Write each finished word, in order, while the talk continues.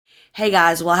Hey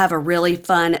guys, we'll have a really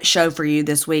fun show for you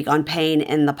this week on Pain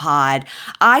in the Pod.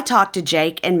 I talked to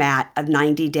Jake and Matt of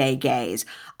 90 Day Gays.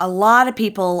 A lot of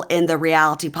people in the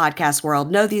reality podcast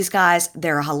world know these guys.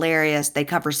 They're hilarious. They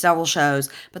cover several shows,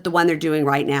 but the one they're doing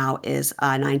right now is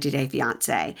 90 Day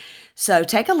Fiancé. So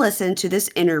take a listen to this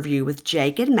interview with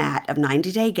Jake and Matt of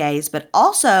 90 Day Gays, but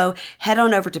also head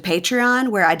on over to Patreon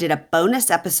where I did a bonus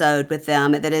episode with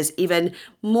them that is even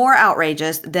more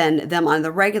outrageous than them on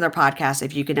the regular podcast,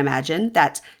 if you can imagine.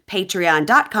 That's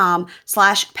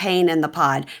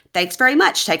patreon.com/paininthepod. Thanks very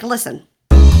much. Take a listen.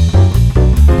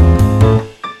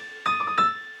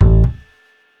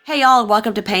 Hey y'all,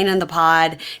 welcome to Pain in the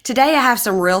Pod. Today I have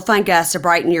some real fun guests to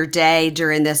brighten your day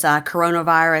during this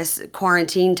coronavirus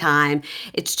quarantine time.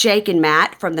 It's Jake and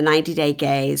Matt from the 90 Day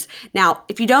Gays. Now,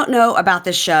 if you don't know about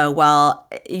this show, well,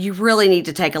 you really need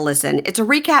to take a listen. It's a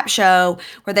recap show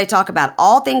where they talk about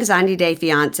all things 90 Day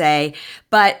Fiancé,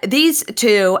 but these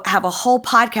two have a whole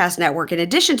podcast network. In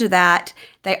addition to that,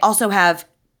 they also have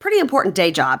pretty important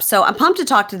day jobs. So I'm pumped to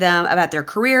talk to them about their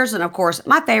careers and, of course,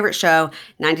 my favorite show,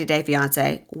 90 Day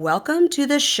Fiancé. Welcome to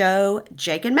the show,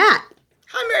 Jake and Matt.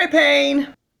 Hi, Mary Payne.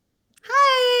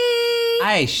 Hi.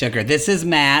 Hi, Sugar. This is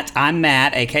Matt. I'm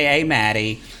Matt, a.k.a.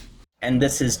 Maddie. And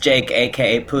this is Jake,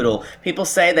 a.k.a. Poodle. People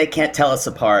say they can't tell us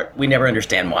apart. We never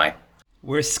understand why.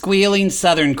 We're squealing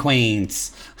Southern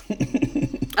queens.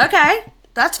 Okay,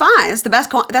 that's fine. That's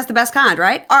the best kind,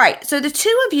 right? All right, so the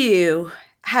two of you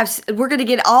we're going to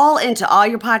get all into all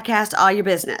your podcasts, all your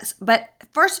business. But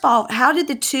first of all, how did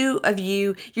the two of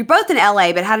you're both in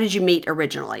LA, but how did you meet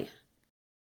originally?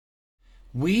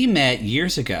 We met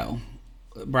years ago,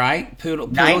 right? Poodle,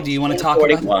 do you want to talk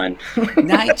about it?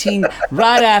 19,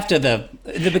 right after the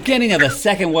beginning of the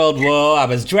Second World War, I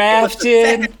was drafted. It was the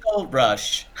second gold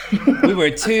rush. We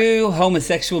were two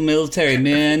homosexual military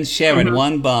men sharing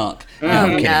one bunk.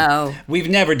 No. We've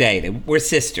never dated. We're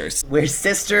sisters. We're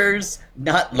sisters,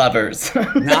 not lovers.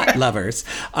 Not lovers.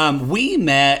 We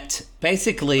met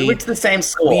basically. We went to the same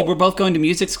school. We were both going to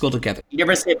music school together.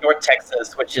 University of North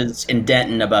Texas, which is in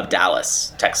Denton above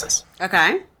Dallas, Texas.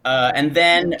 Okay. And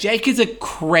then Jake is a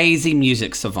crazy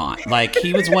music savant. Like,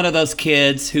 he was one of those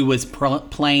kids who was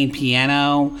playing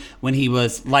piano when he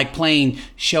was, like, playing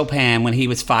Chopin when he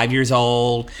was 5 years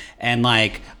old. And,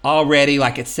 like, already,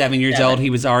 like, at 7 years old, he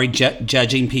was already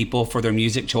judging people for their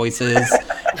music choices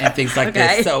and things like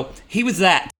this. So he was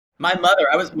that. My mother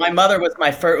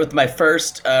was my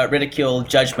first ridicule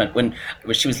judgment when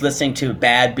she was listening to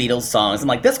bad Beatles songs. I'm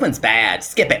like, this one's bad.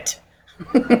 Skip it.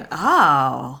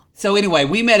 Oh. So anyway,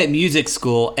 we met at music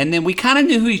school, and then we kind of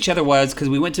knew who each other was because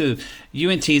we went to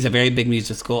UNT, is a very big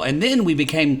music school. And then we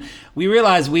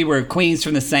realized we were queens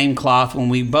from the same cloth when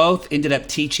we both ended up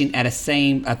teaching at a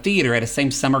theater at a same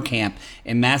summer camp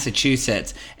in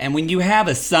Massachusetts. And when you have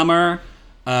a summer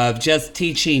of just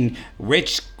teaching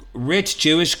rich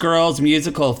Jewish girls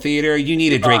musical theater, you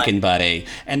need a drinking buddy.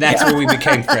 And that's where we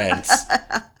became friends.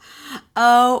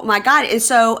 Oh my God. And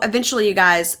so eventually you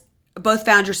guys both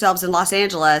found yourselves in Los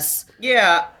Angeles.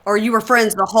 Yeah. Or you were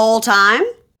friends the whole time?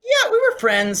 Yeah, we were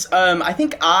friends. I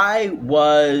think I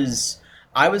was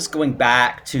going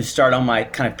back to start on my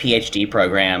kind of PhD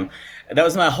program. That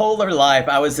was my whole other life.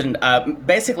 I was I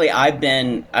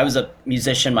was a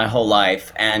musician my whole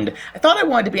life, and I thought I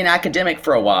wanted to be an academic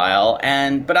for a while,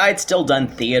 but I had still done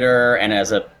theater, and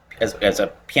as a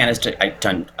pianist, I'd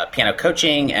done piano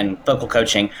coaching and vocal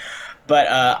coaching. But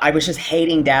I was just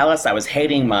hating Dallas. I was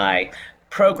hating my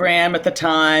program at the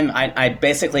time. I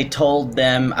basically told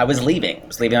them I was leaving. I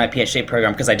was leaving my PhD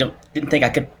program because I didn't think I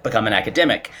could become an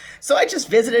academic. So I just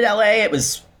visited LA. It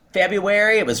was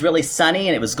February. It was really sunny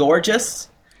and it was gorgeous.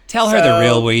 Tell her the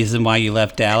real reason why you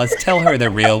left Dallas. Tell her the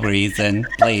real reason,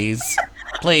 please.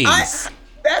 Please.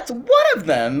 That's one of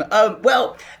them.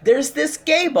 Well, there's this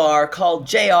gay bar called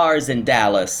JR's in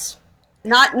Dallas.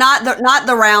 Not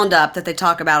the Roundup that they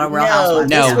talk about on Real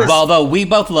Housewives. No, although we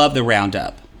both love the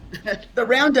Roundup. The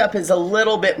Roundup is a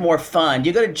little bit more fun.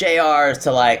 You go to JR's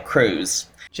to like cruise.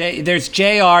 There's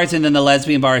JR's and then the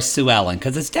lesbian bar is Sue Ellen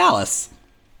because it's Dallas,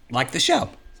 like the show.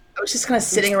 I was just kind of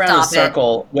sitting around in a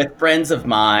circle with friends of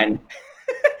mine,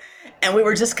 and we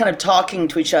were just kind of talking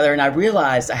to each other, and I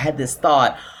realized I had this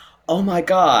thought, oh my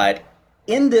God,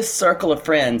 in this circle of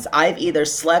friends, I've either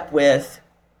slept with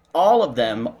all of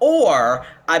them, or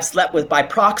I've slept with by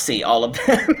proxy all of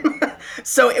them.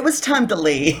 So it was time to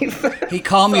leave. He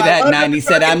called me that night and he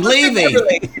said, I'm leaving.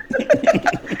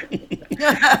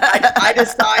 I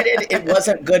decided it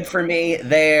wasn't good for me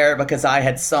there because I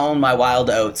had sown my wild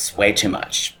oats way too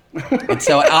much. And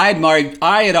so I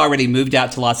had already moved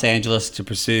out to Los Angeles to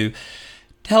pursue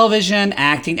television,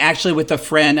 acting, actually with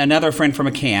another friend from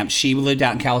a camp. She lived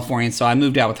out in California, and so I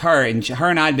moved out with her, and her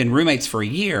and I had been roommates for a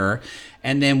year.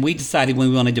 And then we decided we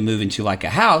wanted to move into like a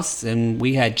house, and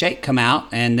we had Jake come out,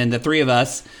 and then the three of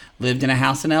us lived in a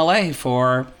house in LA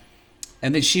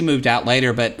and then she moved out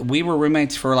later, but we were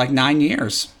roommates for like 9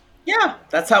 years. Yeah,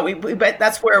 that's how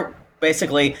that's where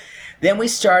basically then we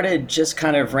started just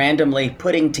kind of randomly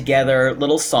putting together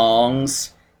little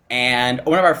songs. And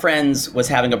one of our friends was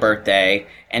having a birthday,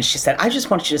 and she said, I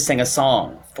just want you to sing a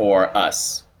song for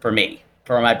us, for me,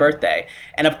 for my birthday.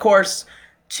 And of course,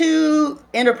 two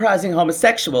enterprising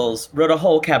homosexuals wrote a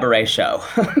whole cabaret show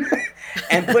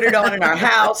and put it on in our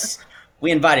house.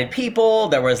 We invited people,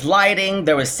 there was lighting,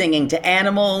 there was singing to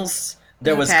animals,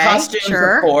 there was costumes,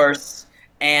 of course.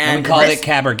 And we called it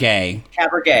cabaret.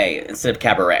 Cabaret instead of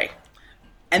cabaret.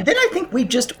 And then I think we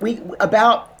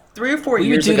about 3 or 4 years ago.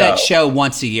 We would do that show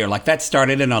once a year. Like that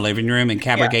started in our living room, and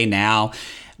Cabaret now,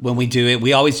 when we do it,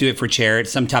 we always do it for charity,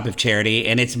 some type of charity,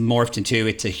 and it's morphed into,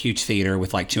 it's a huge theater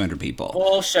with like 200 people.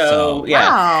 Full show, so,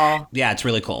 wow. Yeah, it's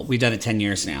really cool. We've done it 10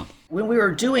 years now. When we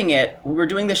were doing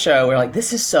the show, we were like,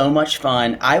 this is so much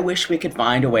fun. I wish we could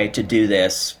find a way to do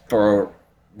this for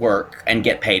work and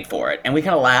get paid for it. And we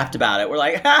kind of laughed about it. We're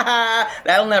like, ha ha,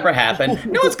 that'll never happen.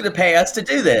 No one's going to pay us to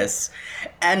do this.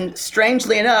 And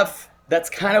strangely enough, that's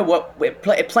kind of what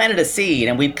it planted a seed,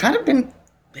 and we've kind of been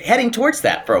heading towards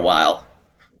that for a while.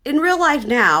 In real life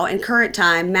now, in current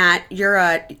time, Matt, you're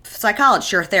a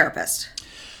psychologist, you're a therapist.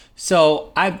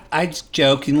 So I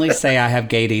jokingly say I have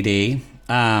gay DD.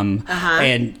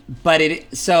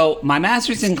 So my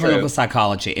master's in clinical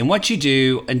psychology, and what you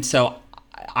do, and so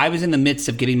I was in the midst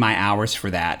of getting my hours for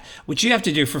that, which you have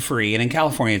to do for free. And in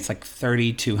California, it's like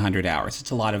 3,200 hours.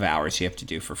 It's a lot of hours you have to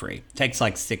do for free. It takes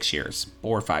like 6 years,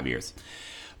 4 or 5 years.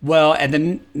 Well, at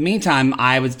the meantime,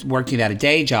 I was working at a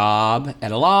day job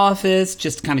at a law office,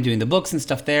 just kind of doing the books and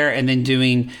stuff there. And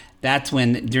then that's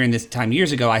when, during this time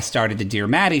years ago, I started the Dear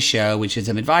Maddie Show, which is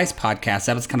an advice podcast.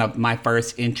 That was kind of my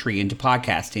first entry into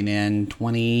podcasting in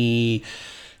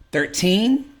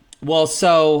 2013. Well,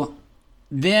 so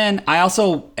then I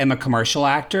also am a commercial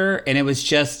actor, and it was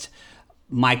just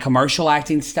my commercial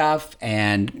acting stuff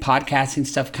and podcasting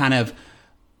stuff kind of,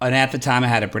 and at the time I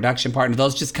had a production partner,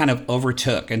 those just kind of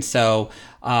overtook. And so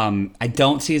I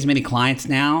don't see as many clients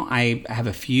now. I have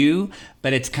a few,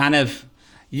 but it's kind of,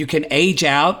 you can age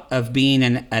out of being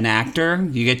an actor.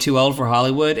 You get too old for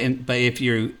Hollywood. But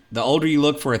the older you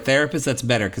look for a therapist, that's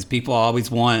better, because people always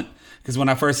want. Because when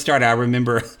I first started, I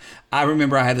remember I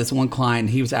had this one client, and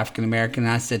he was African American,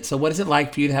 and I said, so what is it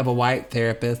like for you to have a white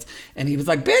therapist? And he was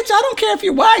like, bitch, I don't care if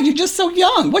you're white, you're just so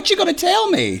young. What you gonna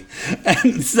tell me?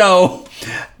 And so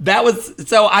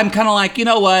I'm kind of like, you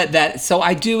know what, so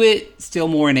I do it still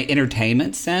more in an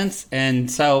entertainment sense.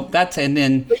 And so and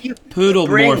then Poodle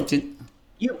morphed in.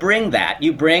 You bring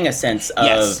a sense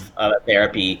of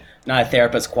therapy, not a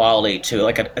therapist quality, to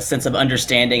like a sense of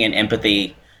understanding and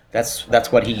empathy.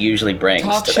 That's what he usually brings.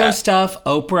 Talk to show that. stuff,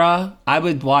 Oprah. I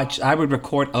would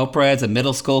record Oprah as a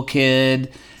middle school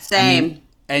kid. Same.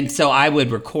 And so I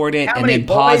would record it and then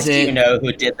pause pause it. How many boys do you know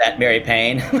who did that, Mary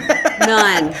Payne?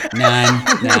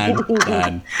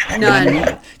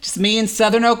 None. Just me in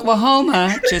Southern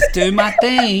Oklahoma, just doing my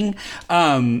thing.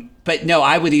 But no,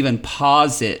 I would even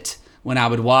pause it when I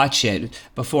would watch it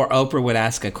before Oprah would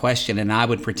ask a question, and I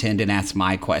would pretend and ask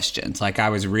my questions. Like I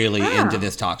was really into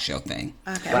this talk show thing.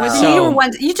 Okay. Wow. So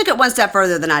you took it one step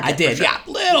further than I did. I did, sure.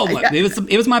 Little.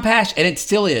 It was my passion, and it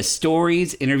still is.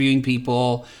 Stories, interviewing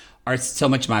people are so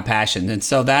much my passion. And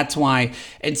so that's why,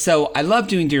 and so I love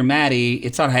doing Dear Maddie.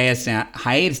 It's on hiatus now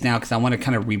because I want to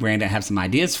kind of rebrand it and have some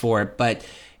ideas for it. But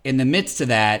in the midst of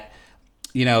that,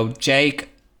 Jake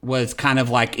was kind of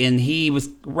like he was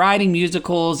writing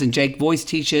musicals, and Jake voice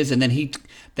teaches, and then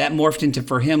that morphed into,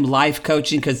 for him, life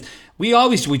coaching, because we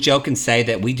joke and say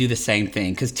that we do the same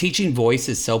thing, because teaching voice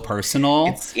is so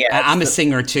personal. I'm a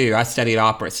singer too. I studied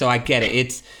opera, so I get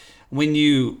it.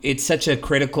 It's such a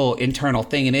critical internal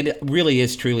thing, and it really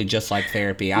is truly just like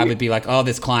therapy. I would be like, oh,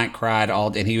 this client cried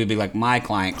and he would be like, my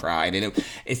client cried. And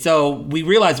so we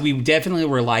realized we definitely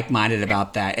were like-minded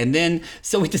about that. And then,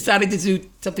 so we decided to do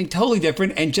something totally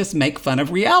different and just make fun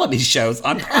of reality shows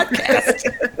on podcasts.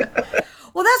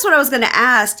 Well, that's what I was going to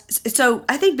ask. So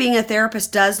I think being a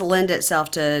therapist does lend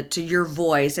itself to your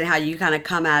voice and how you kind of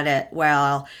come at it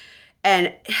well.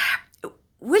 And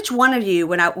which one of you,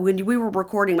 when we were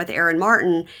recording with Aaron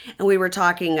Martin and we were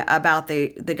talking about the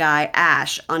guy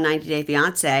Ash on 90 Day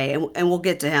Fiance, and we'll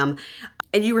get to him,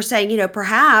 and you were saying,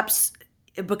 perhaps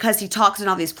because he talks in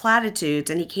all these platitudes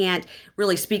and he can't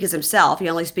really speak as himself, he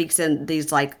only speaks in these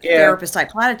therapist type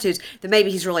platitudes, that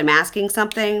maybe he's really masking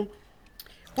something.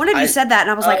 One of you said that,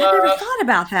 and I was like, I never thought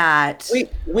about that.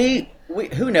 We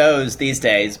who knows these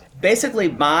days. Basically,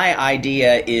 my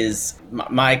idea is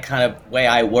my kind of way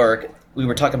I work. We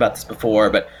were talking about this before,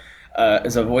 but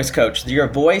as a voice coach, your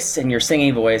voice and your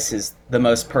singing voice is the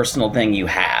most personal thing you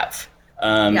have.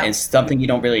 It's something you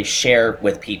don't really share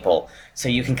with people. So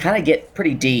you can kind of get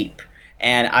pretty deep.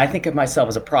 And I think of myself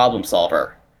as a problem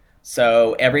solver.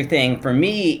 So everything for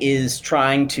me is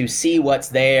trying to see what's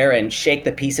there and shake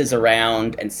the pieces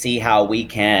around and see how we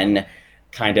can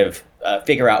kind of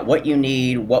figure out what you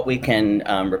need, what we can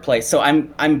replace. So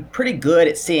I'm pretty good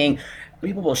at seeing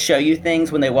people will show you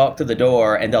things when they walk through the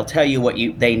door, and they'll tell you what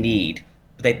they need,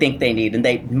 they think they need,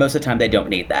 and most of the time they don't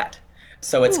need that.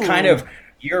 So it's kind of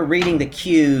you're reading the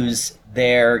cues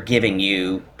they're giving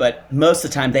you, but most of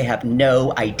the time they have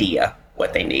no idea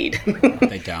what they need.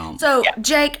 They don't. So,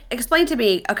 Jake, explain to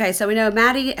me. Okay, so we know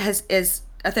Maddie is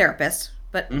a therapist,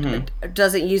 but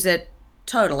doesn't use it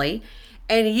totally,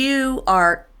 and you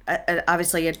are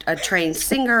obviously a trained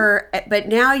singer. But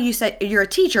now you say you're a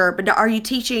teacher. But are you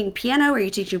teaching piano? Or are you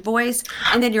teaching voice?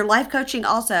 And then you're life coaching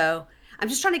also. I'm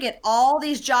just trying to get all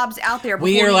these jobs out there before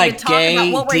We are like talk gay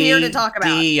about what we're here to talk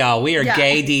about. y'all. We are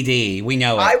gay DD. We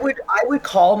know it. I would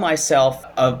call myself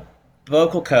a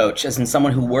vocal coach, as in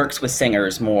someone who works with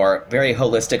singers more, very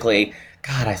holistically.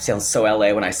 God, I sound so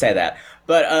LA when I say that.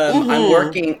 But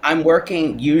I'm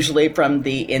working usually from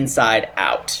the inside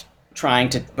out,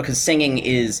 because singing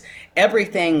is,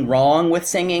 everything wrong with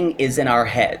singing is in our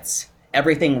heads.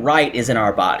 Everything right is in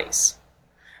our bodies.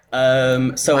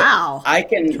 So wow. I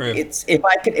can, True.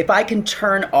 if I can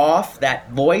turn off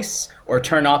that voice, or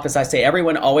turn off, as I say,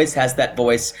 everyone always has that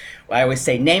voice. I always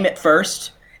say, name it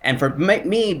first. And for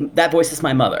me, that voice is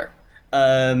my mother.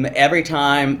 Every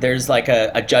time there's like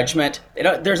a judgment,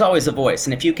 there's always a voice.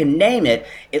 And if you can name it,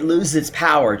 it loses its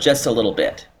power just a little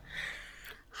bit.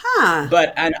 Huh.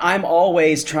 And I'm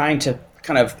always trying to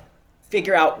kind of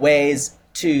figure out ways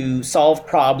to solve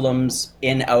problems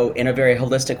in a very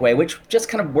holistic way, which just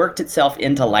kind of worked itself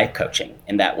into life coaching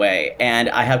in that way. And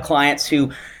I have clients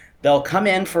who they'll come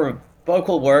in for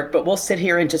vocal work, but we'll sit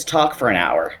here and just talk for an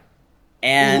hour.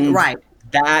 And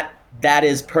that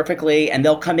is perfectly, and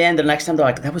they'll come in the next time, they're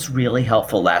like, that was really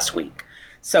helpful last week.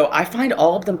 So I find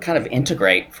all of them kind of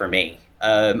integrate for me.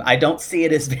 I don't see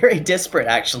it as very disparate,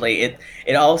 actually.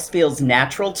 It all feels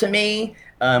natural to me,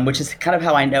 which is kind of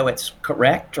how I know it's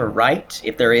correct or right,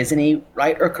 if there is any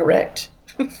right or correct.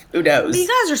 Who knows? You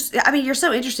guys are, you're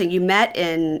so interesting. You met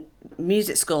in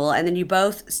music school, and then you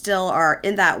both still are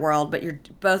in that world, but you're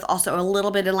both also a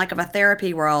little bit in like of a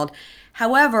therapy world.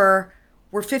 However,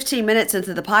 we're 15 minutes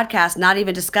into the podcast, not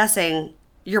even discussing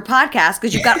your podcast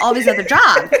because you've got all these other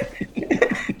jobs.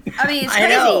 It's crazy. I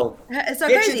know. It's so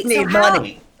Bitches crazy. need So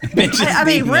money.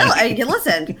 Really,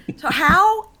 listen. So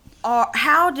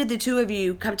how did the two of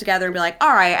you come together and be like,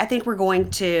 all right, I think we're going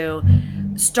to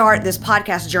start this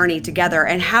podcast journey together?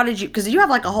 And how did you, because you have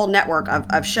like a whole network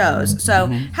of shows. So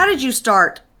how did you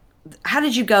start? How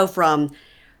did you go from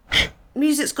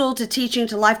music school to teaching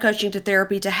to life coaching to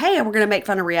therapy to, hey, we're going to make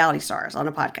fun of reality stars on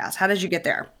a podcast? How did you get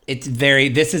there?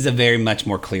 This is a very much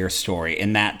more clear story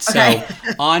in that. So Okay.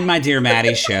 on my Dear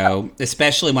Maddie show,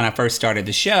 especially when I first started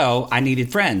the show, I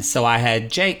needed friends. So I had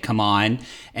Jake come on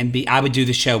I would do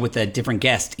the show with a different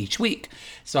guest each week.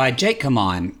 So I had Jake come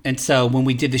on. And so when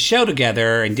we did the show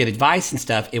together and did advice and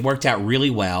stuff, it worked out really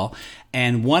well.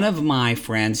 And one of my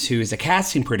friends who is a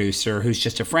casting producer, who's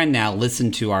just a friend now,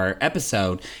 listened to our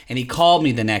episode, and he called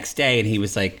me the next day and he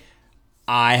was like,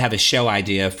 I have a show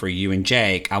idea for you and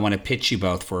Jake. I want to pitch you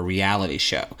both for a reality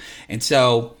show. And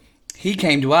so he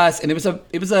came to us, and it was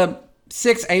a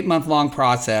 6-8 month long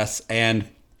process, and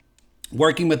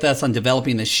working with us on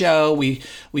developing the show. We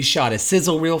shot a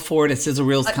sizzle reel for it. A sizzle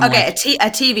reel is kind of like a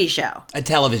TV show. a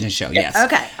television show, yes.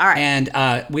 Okay, all right.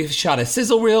 And we've shot a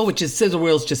sizzle reel, sizzle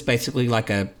reel is just basically like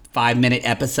a 5-minute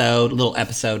little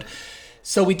episode.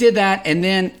 So we did that, and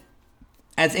then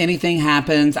as anything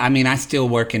happens, I still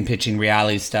work in pitching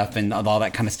reality stuff and all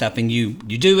that kind of stuff. And you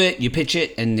do it, you pitch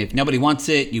it, and if nobody wants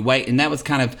it, you wait. And that was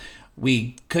kind of,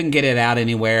 we couldn't get it out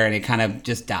anywhere, and it kind of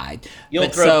just died. You'll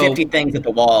throw 50 things at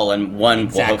the wall, and one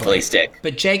will hopefully stick.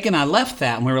 But Jake and I left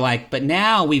that, and we were like, but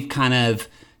now we've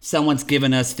someone's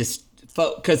given us this,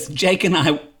 because Jake and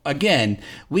I, again,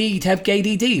 we have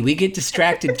KDD. We get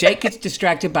distracted. Jake gets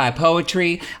distracted by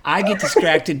poetry. I get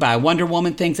distracted by Wonder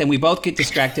Woman things, and we both get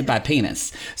distracted by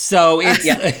penis. So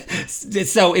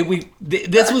this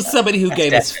was somebody who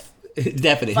gave us.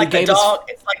 Definitely.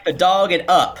 It's like the dog and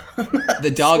Up. The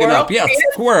dog and Up. Yeah,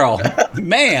 squirrel.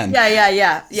 Man.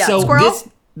 Yeah. So Squirrel?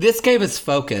 this gave us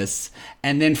focus.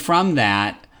 And then from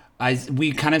that,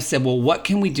 we kind of said, well, what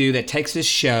can we do that takes this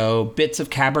show, bits of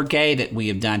cabaret that we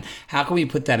have done, how can we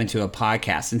put that into a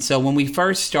podcast? And so when we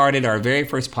first started, our very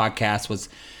first podcast was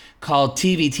called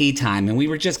TVT Time, and we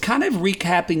were just kind of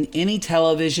recapping any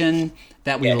television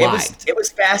that we liked. It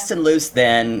was fast and loose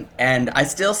then, and I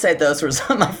still say those were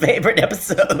some of my favorite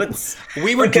episodes.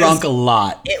 We were drunk a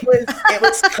lot. It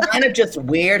was kind of just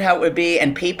weird how it would be,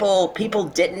 and people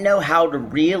didn't know how to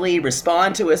really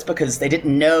respond to us because they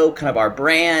didn't know kind of our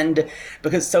brand,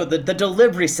 because so the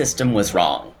delivery system was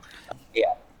wrong.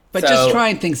 Yeah. But just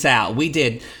trying things out. We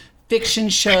did fiction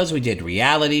shows, we did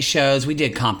reality shows, we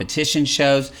did competition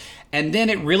shows, and then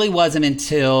it really wasn't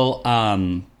until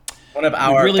one of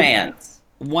our fans.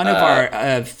 One of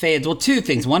our fans, well, two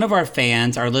things. One of our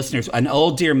fans, our listeners, an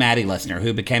old Dear Maddie listener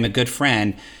who became a good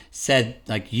friend, said,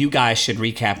 like, you guys should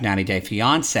recap 90 Day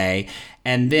Fiancé.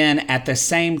 And then at the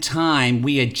same time,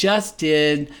 we had just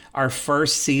did our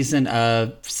first season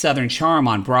of Southern Charm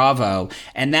on Bravo.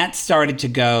 And that started to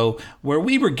go where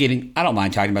we were getting, I don't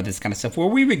mind talking about this kind of stuff, where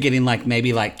we were getting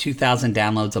maybe 2,000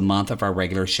 downloads a month of our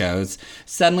regular shows.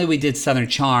 Suddenly we did Southern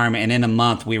Charm, and in a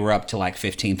month we were up to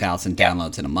 15,000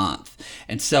 downloads in a month.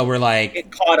 And so we're like,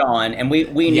 it caught on, and we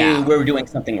knew we were doing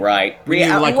something right.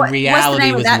 Reality what's the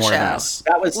name was of that more show? of us.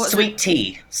 That was Sweet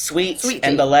Tea. Sweet Tea.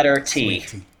 and the letter T.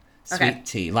 Sweet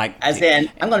tea. As in,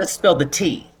 I'm going to spill the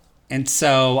tea. And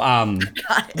so,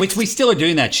 which we still are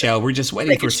doing that show. We're just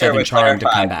waiting for Southern Charm to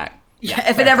come back. Yeah,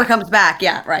 if it ever comes back.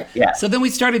 Yeah, right. Yeah. So then we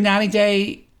started 90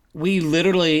 Day. We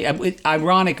literally,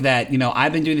 ironic that,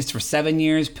 I've been doing this for 7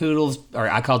 years. Poodle's, or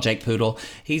I call Jake Poodle.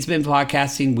 He's been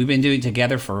podcasting. We've been doing it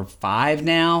together for 5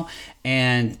 now.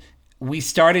 And we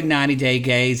started 90 Day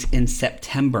Gays in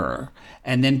September.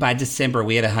 And then by December,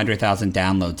 we had 100,000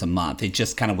 downloads a month. It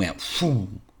just kind of went, whew.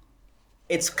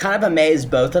 It's kind of amazed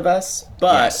both of us,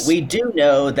 but we do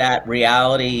know that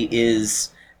reality is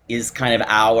kind of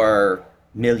our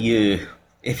milieu,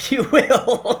 if you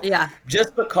will. Yeah.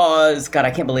 Just because, God,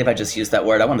 I can't believe I just used that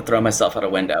word. I want to throw myself out a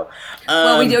window.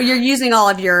 Well, we do. You're using all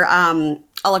of your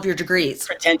degrees.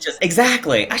 Pretentious.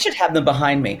 Exactly. I should have them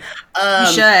behind me.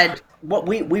 You should. What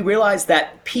we realized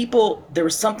that there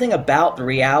was something about the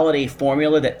reality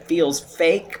formula that feels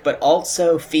fake, but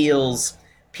also feels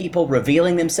people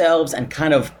revealing themselves and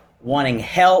kind of wanting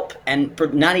help. And for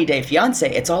 90 Day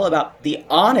Fiancé, it's all about the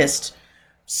honest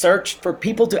search for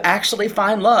people to actually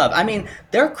find love. I mean,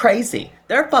 they're crazy.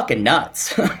 They're fucking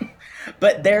nuts.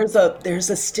 But there's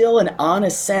a still an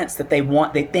honest sense that they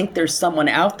think there's someone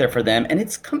out there for them, and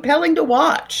it's compelling to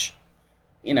watch.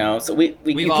 So we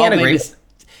can't agree.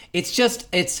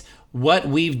 It's what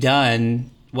we've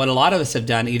done, what a lot of us have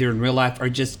done either in real life or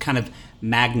just kind of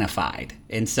magnified.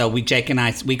 And so Jake and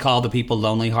I, we call the people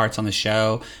lonely hearts on the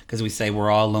show because we say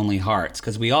we're all lonely hearts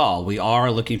because we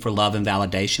are looking for love and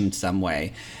validation in some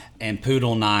way. And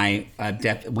Poodle and I,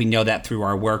 we know that through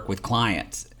our work with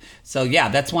clients. So yeah,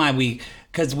 that's why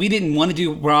because we didn't want to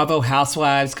do Bravo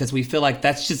Housewives because we feel like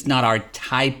that's just not our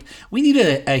type. We need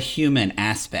a human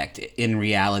aspect in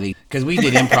reality because we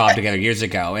did improv together years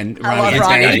ago. And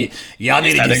Ronnie, y'all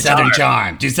need to do Southern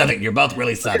Charm. Do something. You're both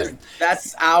really Southern.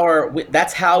 That's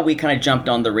how we kind of jumped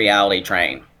on the reality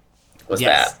train.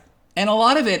 That. And a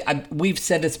lot of it, we've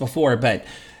said this before, but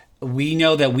we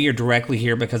know that we are directly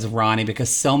here because of Ronnie, because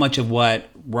so much of what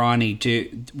Ronnie's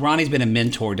been a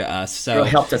mentor to us. So it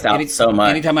helped us out so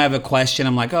much. Anytime I have a question,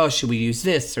 I'm like, oh, should we use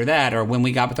this or that? Or when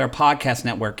we got with our podcast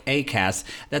network, Acast,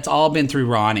 that's all been through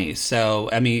Ronnie. So,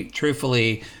 I mean,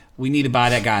 truthfully, we need to buy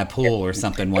that guy a pool or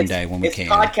something one day when we can.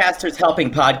 Podcasters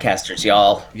helping podcasters,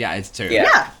 y'all. Yeah, it's true.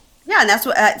 Yeah, and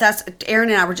that's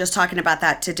Aaron and I were just talking about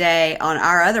that today on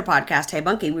our other podcast, Hey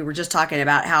Bunky. We were just talking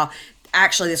about how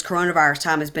actually this coronavirus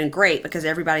time has been great because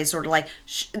everybody's sort of like,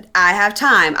 I have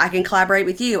time. I can collaborate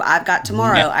with you. I've got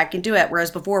tomorrow. I can do it.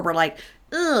 Whereas before we're like,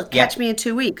 ugh, catch me in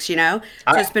 2 weeks, So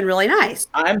it's been really nice.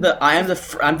 I'm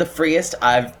the freest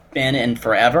I've been in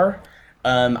forever.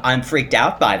 I'm freaked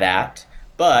out by that.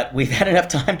 But we've had enough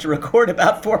time to record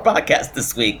about 4 podcasts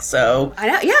this week, so... I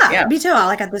know, yeah, me too.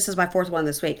 This is my 4th one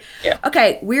this week. Yeah.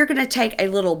 Okay, we're going to take a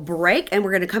little break, and we're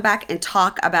going to come back and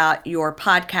talk about your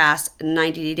podcast,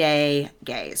 90 Day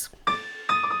Gays.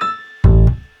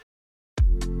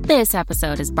 This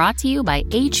episode is brought to you by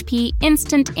HP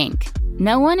Instant Ink.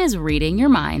 No one is reading your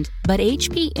mind, but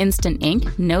HP Instant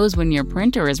Ink knows when your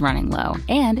printer is running low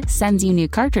and sends you new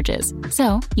cartridges,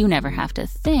 so you never have to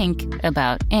think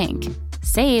about ink.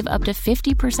 Save up to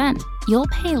 50%. You'll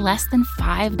pay less than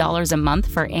 $5 a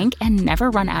month for ink and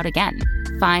never run out again.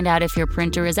 Find out if your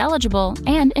printer is eligible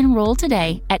and enroll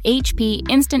today at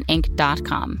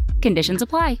hpinstantink.com. Conditions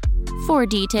apply. For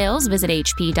details, visit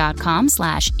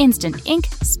hp.com/instantink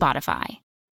Spotify.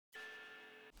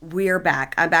 We're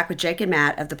back. I'm back with Jake and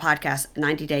Matt of the podcast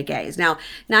 90 Day Gays. Now,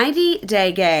 90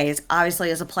 Day Gays obviously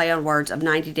is a play on words of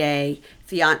 90 Day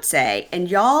Fiance. And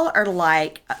y'all are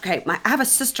like, okay, I have a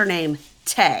sister named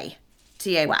Tay,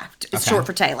 Tay. It's short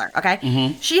for Taylor,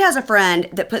 okay? She has a friend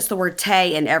that puts the word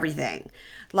Tay in everything.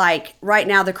 Like right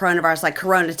now, the coronavirus, like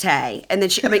Corona Tay. And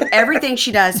then everything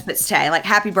she does puts Tay, like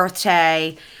happy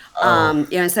birthday,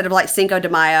 instead of like Cinco de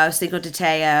Mayo, Cinco de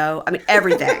Teo.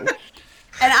 Everything.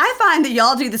 And I find that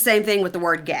y'all do the same thing with the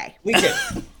word gay. We do.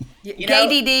 Gay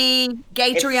DD,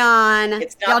 Gatreon.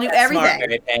 It's y'all not do that everything. smart,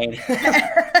 Mary Payne.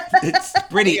 It's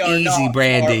pretty We are easy not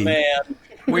branding. smart, man.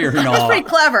 We're It's not. pretty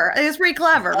clever. It's pretty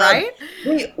clever, right?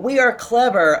 We are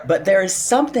clever, but there is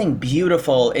something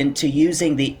beautiful into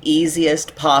using the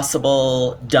easiest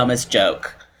possible, dumbest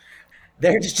joke.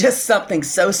 There's just something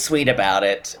so sweet about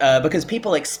it because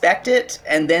people expect it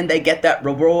and then they get that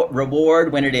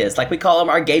reward when it is. Like we call them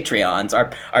our Gatreons.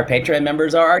 Our Patreon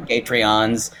members are our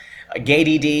Gatreons. Gay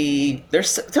DD. There's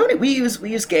so many. We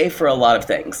use gay for a lot of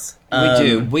things. We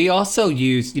do. We also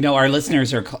use, our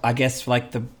listeners are, I guess, like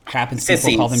the happens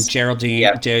people call them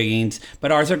Geraldines,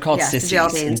 but ours are called sissies.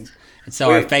 Geraldines. And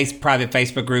so our private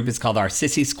Facebook group is called our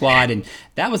Sissy Squad, and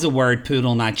that was a word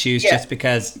Poodle and I choose just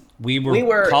because we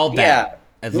were called that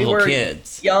as little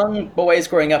kids. Young boys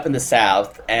growing up in the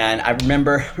South, and I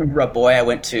remember a boy I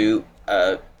went to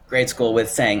grade school with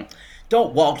saying,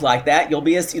 "Don't walk like that. You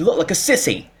look like a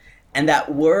sissy." And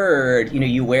that word,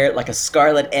 you wear it like a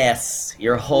scarlet S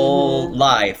your whole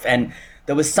life. And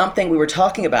there was something, we were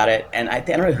talking about it, and I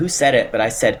don't know who said it, but I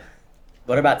said,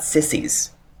 what about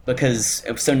sissies? Because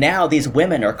so now these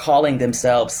women are calling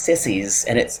themselves sissies,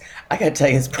 and I gotta tell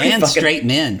you, it's pretty straight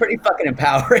men. Pretty fucking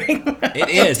empowering. It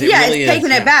is. It's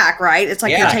taking it back, right? It's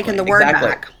like you're taking the word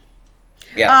back.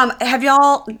 Yeah. Have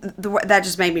y'all? That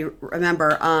just made me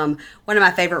remember. One of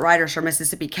my favorite writers from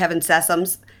Mississippi, Kevin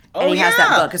Sessoms. And he has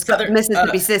that book. It's called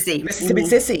Mississippi Sissy. Mississippi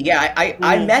Sissy. Yeah,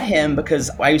 I met him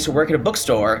because I used to work at a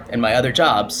bookstore in my other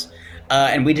jobs,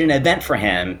 and we did an event for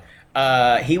him.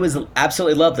 He was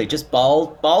absolutely lovely, just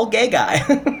bald gay guy.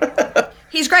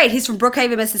 He's great. He's from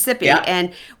Brookhaven, Mississippi. Yeah.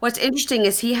 And what's interesting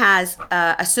is he has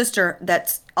a sister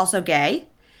that's also gay.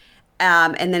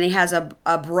 And then he has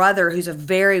a brother who's a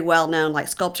very well-known like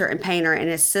sculptor and painter, and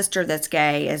his sister that's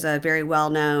gay is a very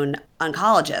well-known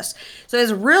oncologist. So it's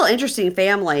a real interesting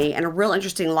family and a real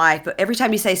interesting life. But every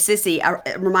time you say sissy,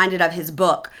 I'm reminded of his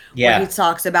book where he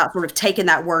talks about sort of taking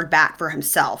that word back for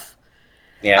himself.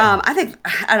 Yeah.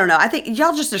 I don't know. I think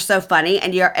y'all just are so funny,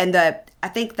 I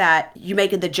think that you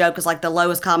making the joke is like the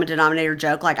lowest common denominator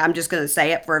joke. Like I'm just going to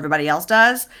say it for everybody else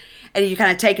does, and you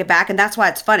kind of take it back, and that's why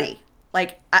it's funny.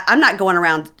 Like, I'm not going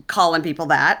around calling people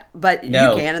that, but you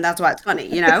can, and that's why it's funny,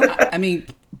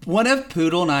 One of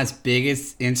Poodle and I's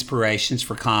biggest inspirations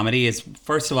for comedy is,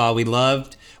 first of all, we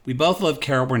both love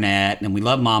Carol Burnett, and we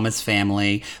love Mama's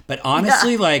Family, but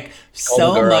honestly,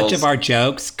 so much of our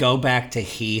jokes go back to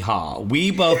Hee Haw.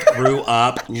 We both grew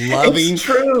up loving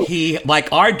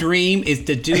our dream is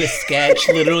to do a sketch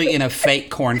literally in a fake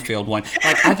cornfield one.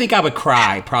 Like, I think I would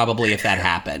cry probably if that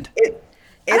happened.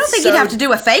 I don't think you'd have to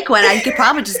do a fake one. You could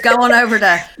probably just go on over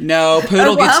to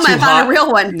Poodle Oklahoma gets too and hot. find a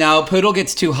real one. No, Poodle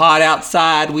gets too hot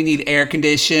outside. We need air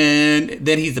conditioned.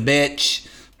 Then he's a bitch.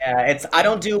 Yeah, I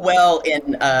don't do well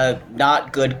in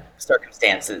not good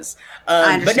circumstances.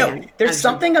 But no, there's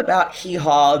something about Hee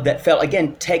Haw that felt,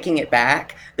 again, taking it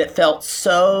back, that felt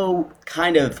so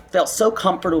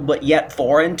comfortable but yet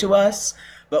foreign to us.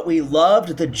 But we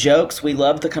loved the jokes. We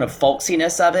loved the kind of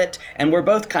folksiness of it. And we're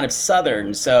both kind of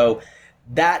Southern, so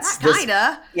that's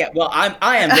kinda. Yeah, well,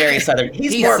 I am very Southern.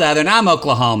 He's more Southern. I'm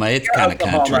Oklahoma. It's kind of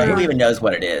country. Who even knows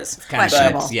what it is?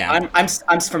 Questionable. Yeah.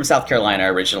 I'm from South Carolina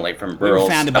originally, from rural. We were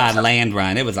founded by a land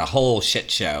run. It was a whole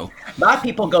shit show. My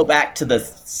people go back to the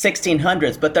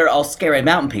 1600s, but they're all scary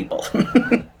mountain people.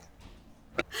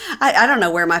 I don't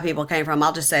know where my people came from.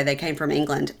 I'll just say they came from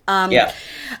England. Yeah.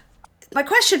 My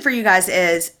question for you guys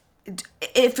is,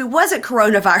 if it wasn't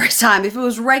coronavirus time, if it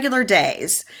was regular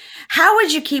days, how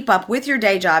would you keep up with your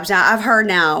day jobs? Now, I've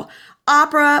heard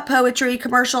opera, poetry,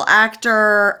 commercial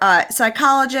actor,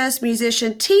 psychologist,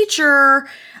 musician, teacher.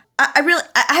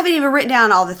 I haven't even written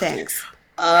down all the things.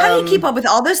 How do you keep up with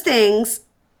all those things,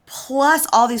 plus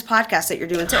all these podcasts that you're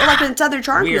doing? So, like when Southern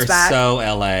Charm We comes are back. so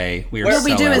LA. We'll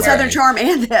be doing Southern Charm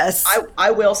and this.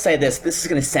 I will say this. This is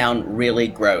going to sound really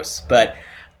gross, but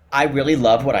I really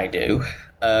love what I do.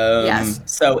 Yes.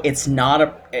 So it's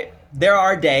not there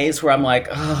are days where I'm like,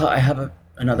 oh, I have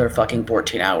another fucking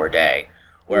 14-hour day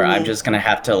where I'm just going to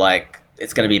have to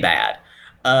it's going to be bad.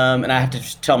 And I have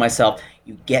to tell myself,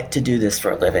 you get to do this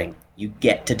for a living. You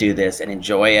get to do this and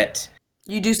enjoy it.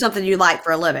 You do something you like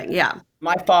for a living. Yeah.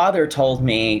 My father told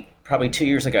me probably 2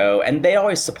 years ago, and they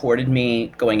always supported me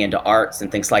going into arts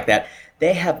and things like that.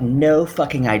 They have no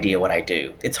fucking idea what I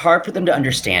do. It's hard for them to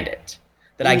understand it,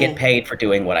 that I get paid for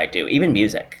doing what I do, even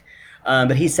music.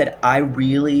 But he said, I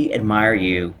really admire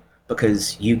you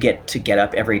because you get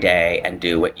up every day and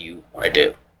do what you want to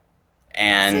do. See,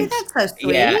 And that's so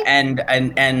sweet. yeah,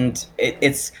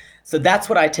 it's so that's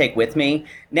what I take with me.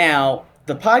 Now,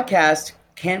 the podcast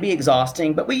can be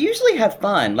exhausting, but we usually have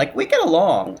fun. Like we get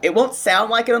along. It won't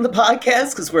sound like it on the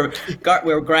podcast because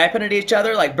we're griping at each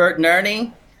other like Bert and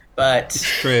Ernie. But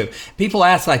True. People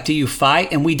ask, like, do you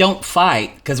fight? And we don't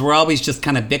fight because we're always just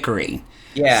kind of bickering.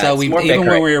 yeah, So it's we more even when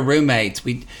bickering. we were roommates,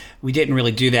 we didn't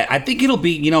really do that. I think it'll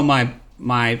be,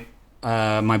 my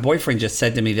boyfriend just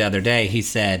said to me the other day. He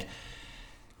said,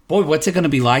 "Boy, what's it going to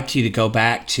be like to you to go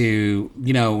back to,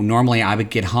 normally I would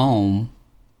get home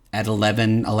at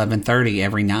 11:30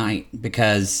 every night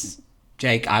because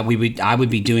Jake, I would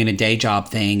be doing a day job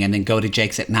thing and then go to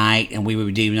Jake's at night and we would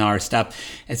be doing all our stuff.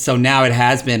 And so now it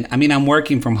has been, I mean, I'm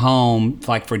working from home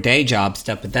like for day job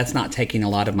stuff, but that's not taking a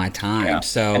lot of my time. Yeah.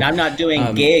 So And I'm not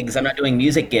doing gigs. I'm not doing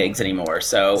music gigs anymore.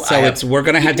 So we're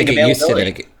going to have to get used to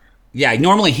it. Yeah,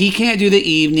 normally he can't do the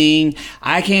evening.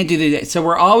 I can't do so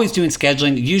we're always doing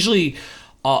scheduling.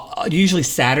 Usually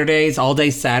Saturdays, all day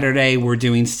Saturday, we're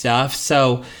doing stuff.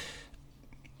 So,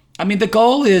 I mean, the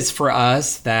goal is for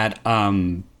us that,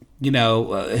 who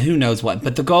knows what,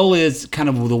 but the goal is kind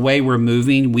of the way we're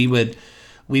moving. I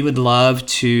would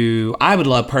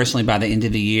love personally by the end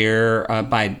of the year,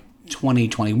 by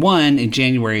 2021 in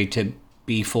January to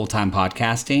be full-time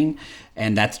podcasting.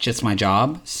 And that's just my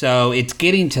job. So it's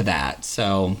getting to that.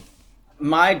 So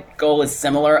my goal is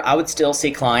similar. I would still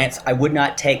see clients. I would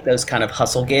not take those kind of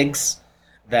hustle gigs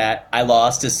that I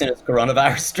lost as soon as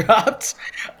coronavirus dropped.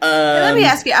 Let me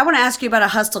ask you, I want to ask you about a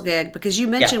hustle gig because you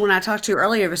mentioned Yeah. when I talked to you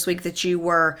earlier this week that you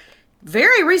were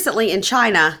very recently in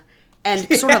China and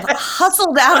sort of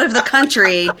hustled out of the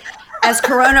country as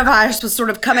coronavirus was sort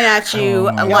of coming at you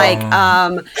like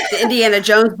the Indiana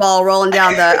Jones ball rolling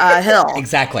down the hill.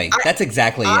 exactly. That's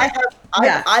exactly I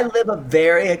it. I live a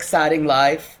very exciting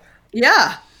life.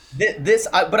 Yeah.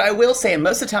 But I will say, and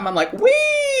most of the time I'm like, wee,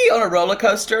 on a roller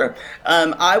coaster.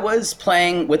 I was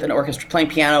playing with an orchestra, playing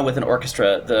piano with an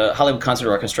orchestra, the Hollywood Concert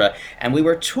Orchestra, and we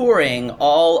were touring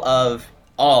all of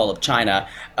China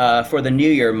for the New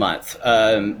Year month,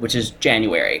 which is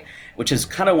January, which is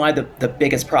kind of why the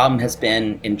biggest problem has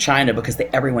been in China because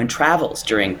everyone travels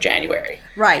during January.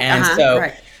 Right, And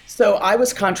right. so I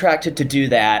was contracted to do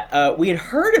that. We had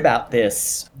heard about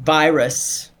this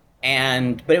virus,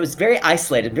 but it was very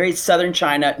isolated, very southern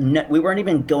China. No, we weren't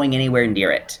even going anywhere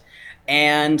near it.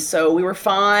 And so we were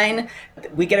fine.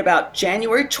 We get about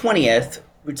January 20th,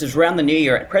 which is around the New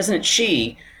Year. President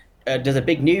Xi does a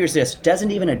big New Year's list,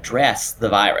 doesn't even address the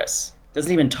virus,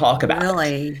 doesn't even talk about it.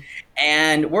 Really?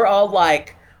 And we're all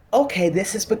like, okay,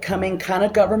 this is becoming kind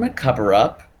of government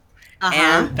cover-up.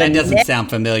 And That doesn't sound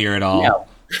familiar at all. no.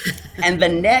 And the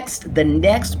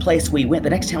next place we went, the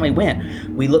next time we went,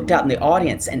 we looked out in the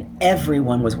audience and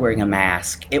everyone was wearing a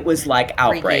mask. It was like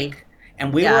outbreak. Freaky.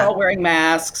 And we were all wearing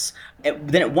masks.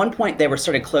 Then at one point they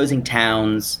started closing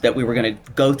towns that we were going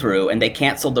to go through and they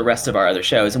canceled the rest of our other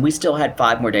shows. And we still had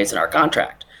 5 more days in our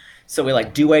contract. So we're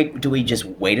like, do we just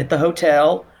wait at the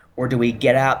hotel or do we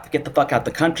get the fuck out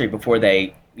the country before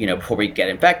before we get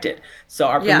infected? So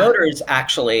our promoters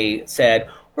actually said,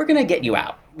 we're going to get you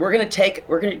out. We're going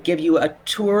to give you a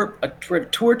tour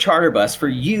charter bus for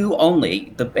you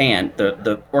only, the band,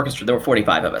 the orchestra. There were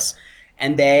 45 of us.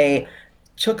 And they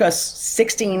took us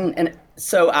 16 and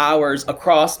so hours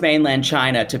across mainland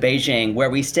China to Beijing, where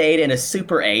we stayed in a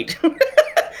Super 8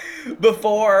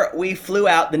 before we flew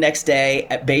out the next day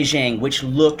at Beijing, which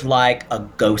looked like a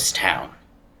ghost town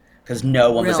because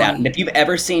no one was out. Really? And if you've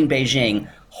ever seen Beijing,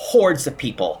 hordes of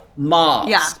people, mobs.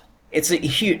 Yeah. It's a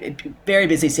huge, very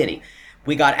busy city.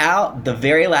 We got out the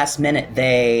very last minute.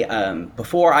 They,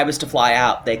 before I was to fly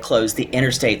out, they closed the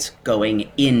interstates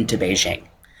going into Beijing.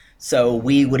 So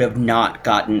we would have not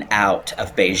gotten out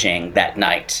of Beijing that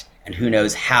night. And who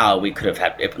knows how we could have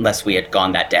had, unless we had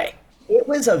gone that day. It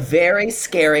was a very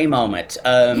scary moment.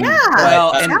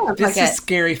 Well, and sounds this like is it.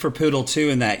 scary for Poodle too,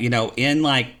 in that, in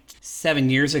like 7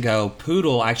 years ago,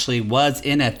 Poodle actually was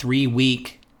in a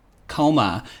 3-week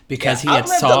coma because Yeah, he had I've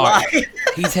lived a SARS.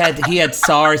 life. he had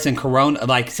SARS and Corona,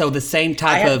 like, so the same I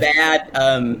type had of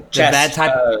bad chest. bad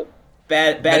type-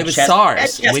 Bad but it was chest, SARS, bad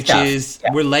chest which stuff. is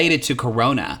Yeah. related to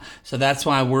Corona. So that's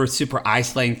why we're super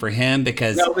isolating for him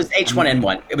because. No, it was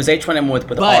H1N1. It was H1N1 with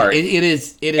But R. it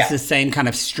is Yeah. the same kind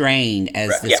of strain as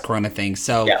Right, this yeah. Corona thing.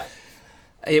 So Yeah.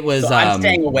 It was. So I'm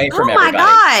staying away from Oh my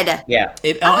everybody. God. Yeah.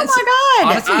 Oh my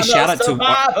God. Honestly, I'm shout a out to.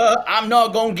 survivor. I'm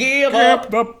not gonna give up.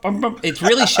 It's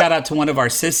really shout out to one of our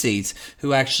sissies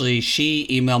who actually she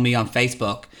emailed me on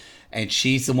Facebook, and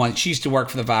she's the one. She used to work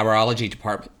for the virology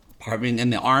department in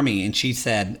the army, and she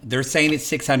said they're saying it's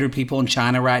 600 people in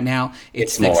China right now.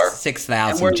 It's more.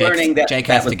 6,000. And we're learning that Jake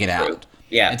that has to was get true. out.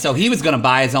 Yeah. And so he was going to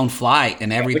buy his own flight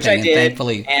and everything. Which I and did,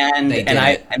 thankfully and they did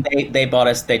it. they bought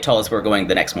us. They told us we were going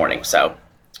the next morning. So,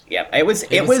 yeah, it was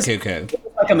cuckoo. It was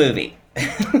like a movie.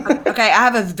 Okay, I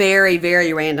have a very,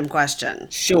 very random question.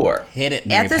 Sure. Hit it,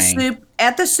 Mary Payne.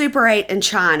 At the Super 8 in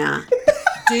China,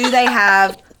 in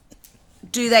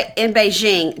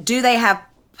Beijing, do they have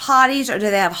potties or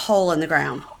do they have hole in the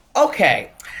ground?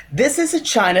 Okay, this is a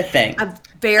China thing. I'm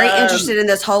very interested in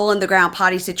this hole in the ground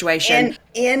potty situation.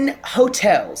 In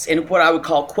hotels, in what I would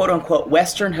call quote unquote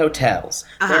Western hotels,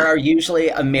 there are usually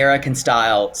American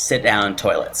style sit down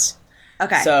toilets.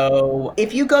 Okay. So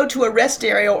if you go to a rest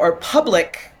area or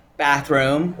public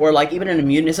bathroom, or like even in a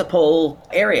municipal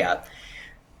area,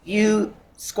 you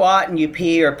squat and you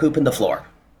pee or poop in the floor.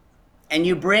 And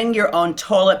you bring your own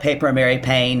toilet paper, Mary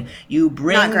Payne. You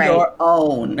bring your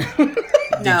own.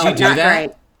 No, you do not that?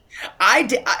 great. I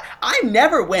did. I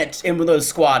never went in with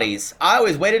those squatties. I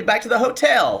always waited back to the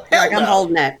hotel. Hell Like I'm no.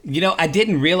 holding it. You know, I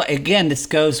didn't realize, again, this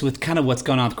goes with kind of what's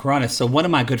going on with Corona. So one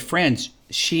of my good friends,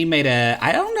 she made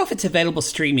I don't know if it's available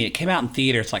streaming. It came out in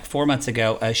theaters like 4 months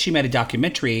ago. She made a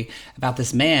documentary about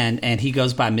this man, and he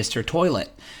goes by Mr.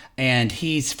 Toilet. And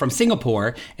he's from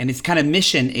Singapore, and his kind of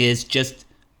mission is just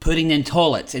putting in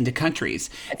toilets into countries.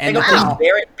 And the Singapore's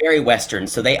very, very Western,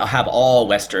 so they have all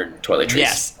Western toiletries.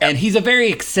 Yes, and he's a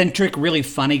very eccentric, really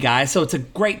funny guy. So it's a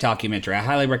great documentary. I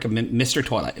highly recommend Mr.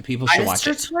 Toilet. People should watch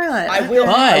it. Mr. Toilet. I will.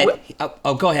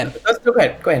 But go ahead. Go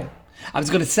ahead. Go ahead. I was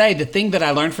going to say the thing that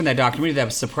I learned from that documentary that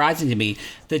was surprising to me: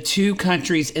 the two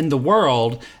countries in the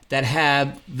world that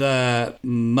have the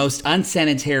most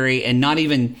unsanitary and not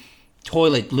even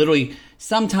toilet, literally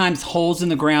sometimes holes in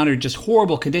the ground or just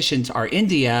horrible conditions, are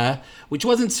India, which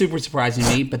wasn't super surprising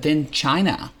to me, but then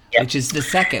China, which is the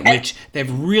second, which they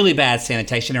have really bad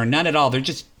sanitation or none at all. They're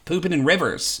just pooping in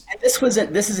rivers. And this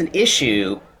is an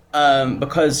issue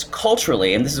because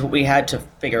culturally, and this is what we had to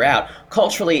figure out.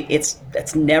 Culturally,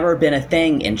 that's never been a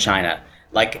thing in China.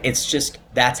 Like it's just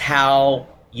that's how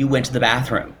you went to the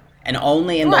bathroom, and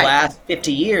only in the last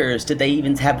 50 years did they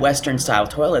even have Western style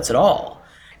toilets at all.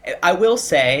 I will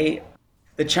say,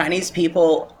 the Chinese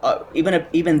people,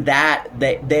 even that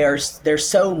they're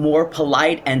so more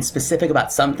polite and specific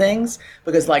about some things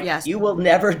because you will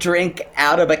never drink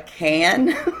out of a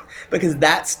can because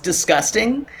that's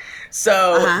disgusting.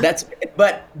 So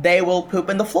but they will poop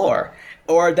in the floor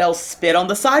or they'll spit on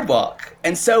the sidewalk,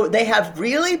 and so they have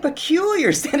really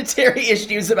peculiar sanitary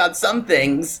issues about some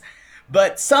things.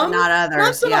 But some, not others.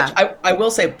 Not so much. I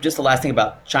will say just the last thing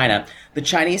about China. The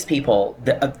Chinese people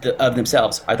of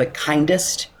themselves are the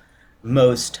kindest,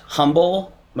 most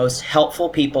humble, most helpful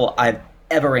people I've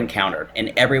ever encountered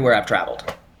in everywhere I've traveled.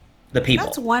 The people.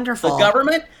 That's wonderful. The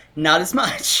government, not as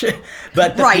much.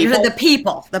 But the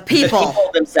people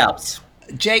themselves.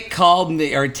 Jake called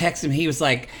me or texted me. He was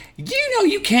like,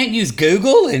 you can't use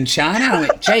Google in China? I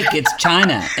went, Jake, it's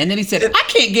China. And then he said, I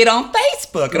can't get on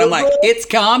Facebook. And I'm like, it's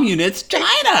communist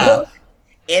China.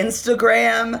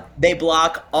 Instagram, they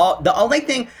block all. The only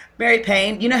thing, Mary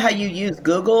Payne, you know how you use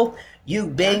Google? You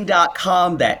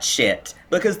Bing.com that shit.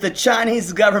 Because the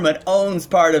Chinese government owns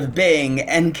part of Bing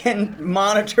and can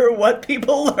monitor what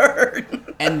people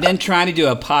learn. And then trying to do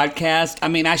a podcast. I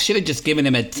mean, I should have just given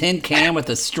him a tin can with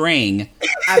a string.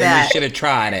 I should have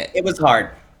tried it. It was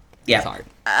hard. Yeah. It was hard.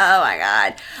 Oh my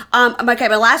God. Okay,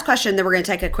 my last question, then we're going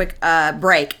to take a quick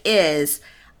break, is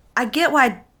I get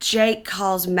why Jake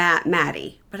calls Matt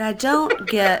Matty, but I don't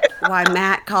get why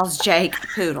Matt calls Jake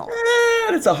Poodle.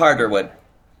 It's a harder one.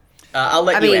 I'll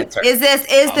let you answer. Is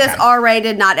this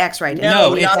R-rated, not X-rated?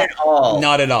 No, not at all.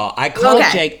 Not at all. I call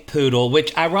Jake Poodle,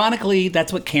 which ironically,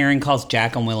 that's what Karen calls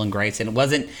Jack on Will and Grace, and it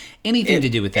wasn't anything to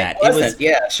do with that. It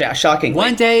was shocking.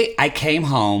 One day I came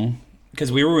home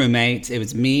because we were roommates. It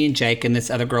was me and Jake and this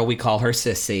other girl. We call her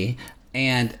Sissy,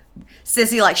 and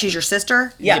Sissy, like she's your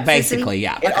sister? Yeah, basically,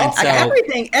 yeah. And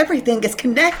so everything is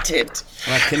connected.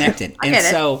 Well, connected. And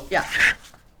so yeah.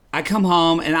 I come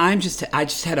home and I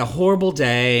just had a horrible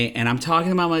day, and I'm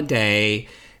talking about my day.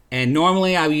 And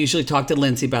normally I would usually talk to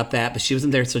Lindsay about that, but she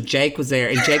wasn't there. So Jake was there,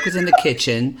 and Jake was in the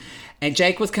kitchen, and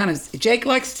Jake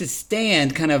likes to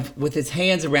stand kind of with his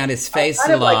hands around his face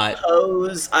a lot. Like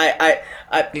pose. I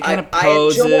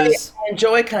poses. I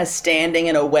enjoy kind of standing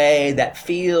in a way that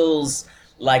feels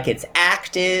like it's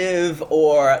active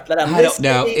or that I'm I don't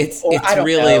know. listening, It's or I don't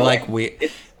really know. like we.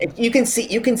 You can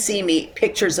see me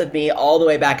pictures of me all the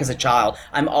way back as a child.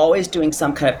 I'm always doing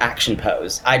some kind of action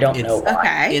pose. I don't know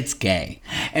why. Okay. It's gay,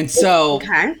 and so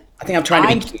Okay. I think I'm trying to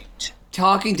I'm be cute.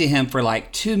 talking to him for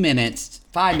like 2 minutes,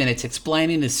 5 minutes,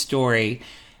 explaining his story,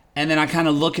 and then I kind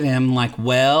of look at him like,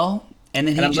 well, and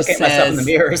then he And I'm just looking at myself in the says,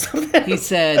 mirror or something. he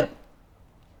said,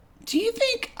 "Do you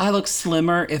think I look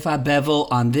slimmer if I bevel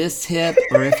on this hip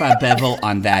or if I bevel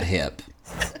on that hip?"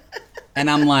 And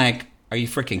I'm like, "Are you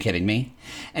freaking kidding me?"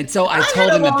 And so I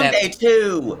told him had a long that day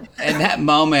too. in that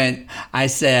moment, I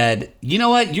said, "You know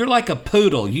what? You're like a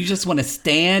poodle. You just want to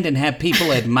stand and have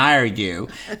people admire you."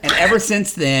 And ever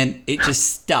since then, it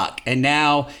just stuck. And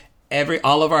now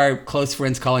all of our close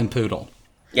friends call him Poodle.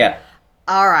 Yeah.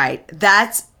 All right,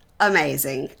 that's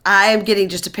amazing. I am getting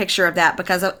just a picture of that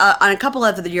because on a couple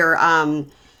of your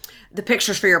the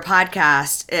pictures for your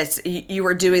podcast, you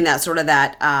were doing that sort of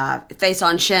that face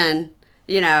on shin,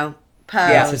 pose.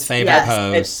 Yeah. That's his favorite Yes.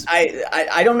 pose.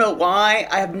 I don't know why.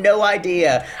 I have no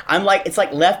idea. It's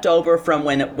like left over from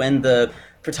when the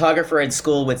photographer in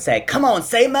school would say, "Come on,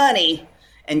 say money,"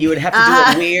 and you would have to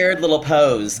do a weird little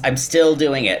pose. I'm still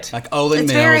doing it. Like Olin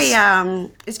It's Mills.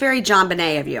 it's very John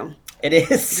Bonet of you. It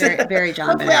is Very, very John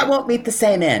Hopefully, I Bonet. won't meet the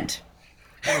same end.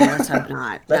 Oh, let's hope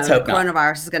not. Let's hope not.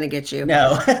 Coronavirus is going to get you.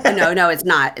 No. No, it's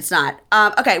not. It's not.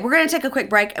 Okay, we're going to take a quick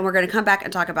break and we're going to come back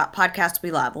and talk about podcasts we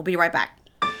love. We'll be right back.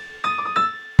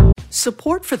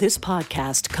 Support for this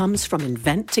podcast comes from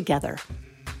Invent Together.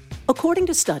 According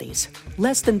to studies,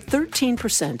 less than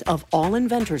 13% of all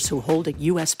inventors who hold a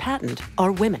U.S. patent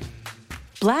are women.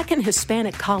 Black and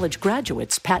Hispanic college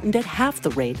graduates patent at half the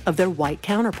rate of their white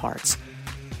counterparts.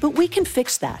 But we can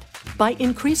fix that by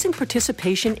increasing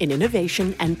participation in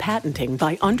innovation and patenting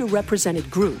by underrepresented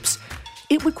groups.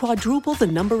 It would quadruple the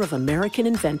number of American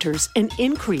inventors and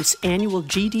increase annual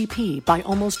GDP by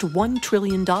almost $1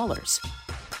 trillion.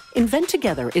 Invent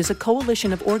Together is a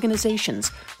coalition of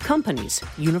organizations, companies,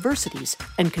 universities,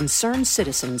 and concerned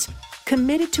citizens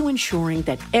committed to ensuring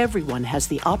that everyone has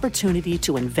the opportunity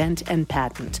to invent and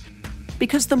patent.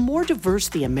 Because the more diverse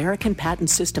the American patent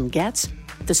system gets,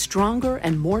 the stronger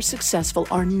and more successful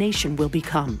our nation will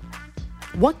become.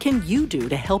 What can you do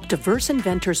to help diverse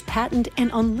inventors patent and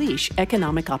unleash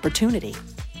economic opportunity?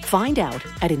 Find out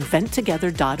at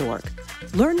inventtogether.org.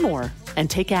 Learn more and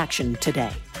take action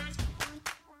today.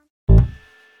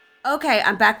 Okay,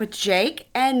 I'm back with Jake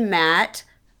and Matt,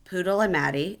 Poodle and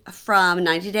Maddie from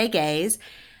 90 Day Gaze.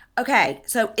 Okay,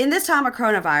 so in this time of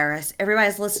coronavirus,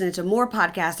 everybody's listening to more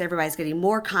podcasts, everybody's getting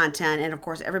more content, and of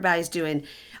course, everybody's doing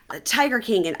Tiger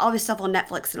King and all this stuff on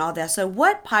Netflix and all that. So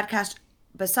what podcast,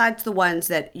 besides the ones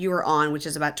that you are on, which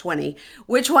is about 20,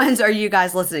 which ones are you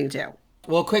guys listening to?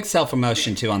 Well, quick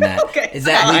self-promotion too on that. Okay, is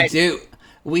that fine.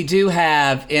 we do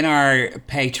have in our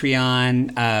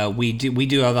Patreon, we do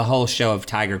the whole show of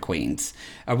Tiger Queens.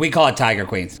 We call it Tiger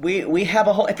Queens. We have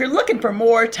a whole. If you're looking for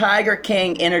more Tiger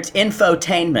King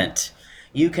infotainment,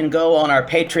 you can go on our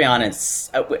Patreon and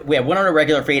we have one on a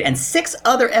regular feed and 6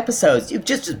 other episodes. You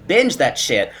just binge that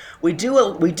shit. We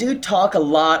do talk a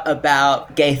lot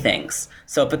about gay things.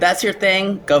 So if that's your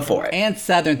thing, go for it. And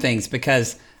Southern things,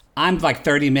 because I'm like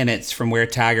 30 minutes from where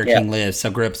Tiger Yeah. King lives. So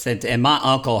grew up, and my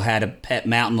uncle had a pet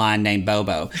mountain lion named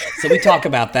Bobo. So we talk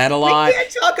about that a lot. We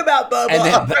can't talk about Bobo. And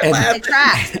then- on our and- lab. It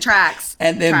tracks.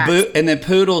 And then Tracks. and then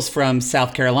Poodle's from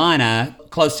South Carolina,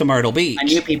 close to Myrtle Beach. I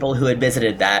knew people who had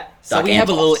visited that. So Doc we have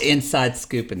a little Antos. inside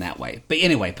scoop in that way. But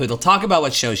anyway, Poodle, talk about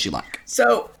what shows you like.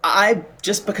 So I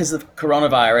just because of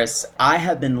coronavirus, I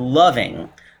have been loving,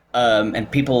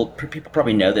 and people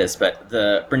probably know this, but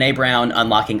the Brene Brown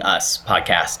Unlocking Us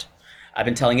podcast. I've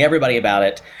been telling everybody about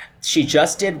it. She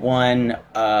just did one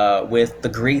with the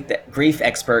grief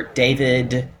expert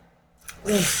David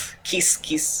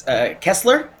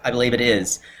Kessler, I believe it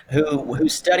is, who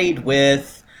studied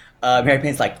with Mary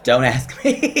Payne's like, "Don't ask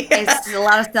me." It's a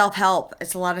lot of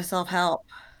self-help.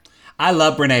 I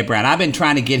love Brene Brown. I've been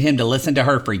trying to get him to listen to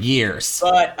her for years.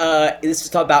 But this is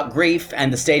talk about grief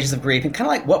and the stages of grief and kind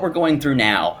of like what we're going through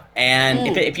now.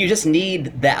 And if you just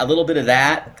need that, a little bit of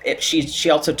that, she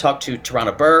also talked to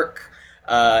Tarana Burke,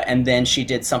 and then she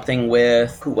did something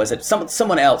with, who was it?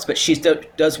 Someone else, but she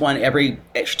does one she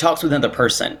talks with another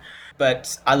person.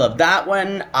 But I love that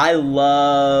one. I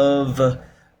love The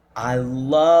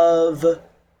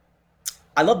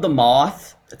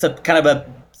Moth. It's a kind of a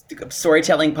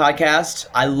storytelling podcast.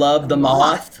 I love The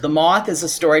Moth. The Moth is a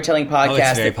storytelling podcast. Oh,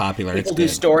 it's very popular. People It's do good.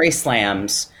 story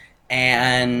slams,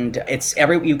 and it's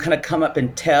you kind of come up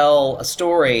and tell a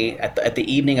story at the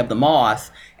evening of The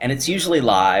Moth, and it's usually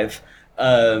live.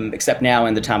 except now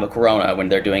in the time of Corona when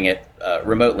they're doing it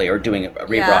remotely or doing a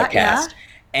rebroadcast.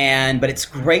 Yeah. But it's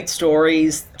great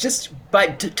stories, just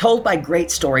told by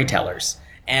great storytellers.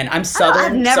 And I'm Southern.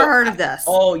 I've never heard of this.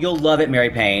 Oh, you'll love it, Mary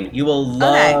Payne. You'll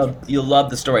love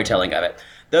the storytelling of it.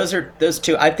 Those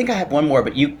two. I think I have one more,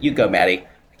 but you go, Maddie.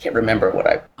 I can't remember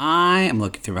what I am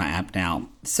looking through my app now.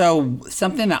 So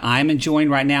something that I'm enjoying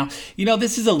right now,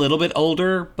 this is a little bit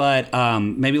older, but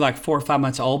maybe like 4 or 5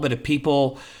 months old. But if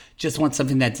people just want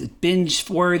something that's binge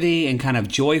worthy and kind of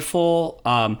joyful,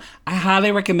 I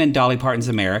highly recommend Dolly Parton's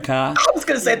America. I was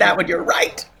going to say that one. You're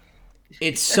right.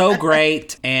 It's so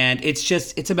great, and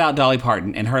it's about Dolly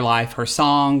Parton and her life, her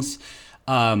songs.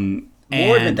 More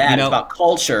than that, it's about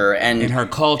culture and her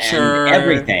culture, and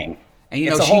everything. And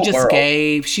she just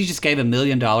gave $1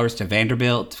 million to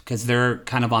Vanderbilt because they're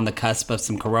kind of on the cusp of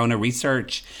some corona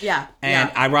research. Yeah.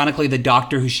 And ironically, the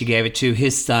doctor who she gave it to,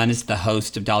 his son is the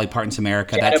host of Dolly Parton's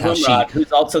America. That's how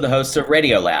who's also the host of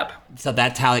Radiolab. So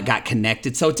that's how it got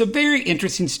connected. So it's a very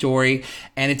interesting story,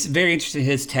 and it's very interesting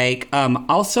his take.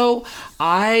 Also,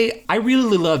 I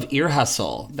really love Ear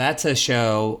Hustle. That's a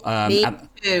show. Me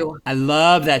too. I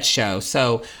love that show.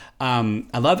 So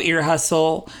I love Ear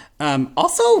Hustle.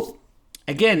 Also,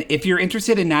 again, if you're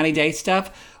interested in 90 Day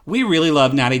stuff, we really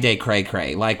love 90 Day Cray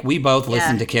Cray. Like, we both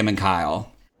listen to Kim and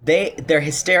Kyle. They're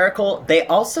hysterical. They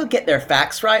also get their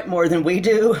facts right more than we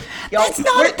do. That's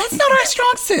not our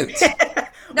strong suit.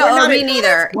 No, me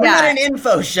neither. We're not an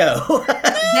info show.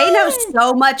 They know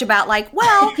so much about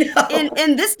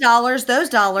in this dollars, those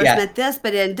dollars meant this,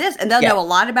 but in this, and they'll know a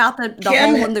lot about the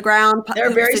hole in the ground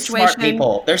situation. They're very smart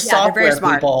people. They're software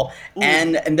people,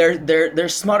 and they're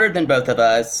smarter than both of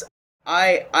us.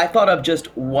 I thought of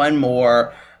just one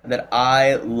more that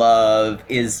I love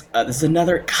is this is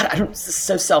another this is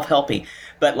so self-helpy,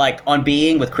 but like On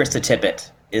Being with Krista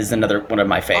Tippett is another one of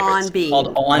my favorites. On Being.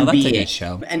 Called On that's Being. a good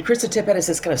show. And Krista Tippett has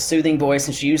this kind of soothing voice,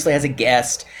 and she usually has a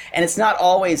guest, and it's not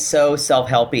always so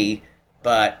self-helpy,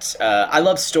 but I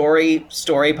love story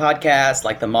podcasts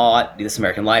like The Mott, This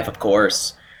American Life, of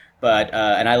course, but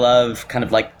and I love kind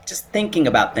of like just thinking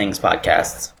about things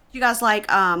podcasts. You guys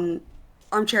like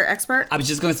Armchair Expert? I was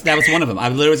just going to say, that was one of them. I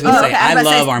literally was going to say, I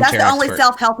love Armchair Expert. That's the only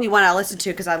self-helpy one I listen to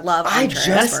because I love Armchair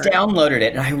Expert. I just downloaded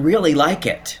it, and I really like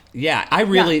it. Yeah,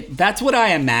 that's what I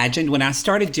imagined when I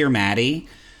started Dear Maddie.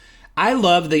 I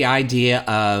love the idea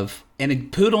of,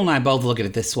 and Poodle and I both look at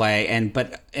it this way,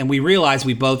 and we realized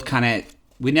we both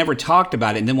we never talked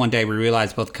about it, and then one day we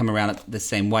realized both come around it the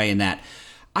same way, in that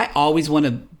I always want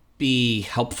to be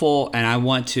helpful, and I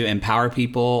want to empower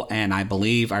people, and I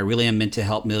believe I really am meant to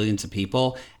help millions of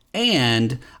people,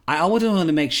 and I always want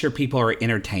to make sure people are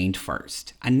entertained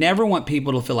first. I never want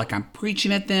people to feel like I'm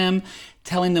preaching at them,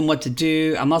 telling them what to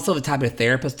do. I'm also the type of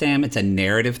therapist I am. It's a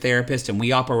narrative therapist, and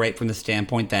we operate from the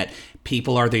standpoint that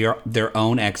people are their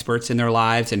own experts in their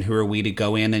lives, and who are we to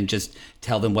go in and just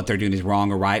tell them what they're doing is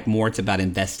wrong or right. More, it's about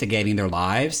investigating their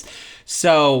lives.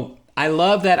 So I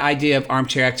love that idea of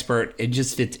Armchair Expert.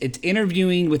 It's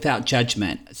interviewing without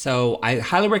judgment. So I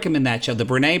highly recommend that show. The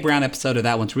Brene Brown episode of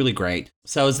that one's really great.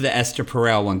 So is the Esther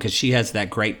Perel one, because she has that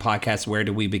great podcast, Where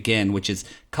Do We Begin, which is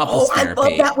couples therapy. I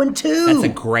love that one too. That's a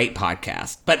great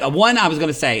podcast. But one I was going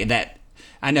to say that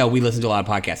I know we listen to a lot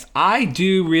of podcasts. I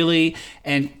do really,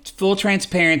 and full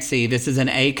transparency, this is an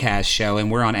ACAST show, and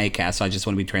we're on ACAST, so I just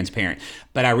want to be transparent.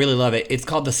 But I really love it. It's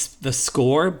called The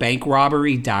Score, Bank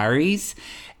Robbery Diaries.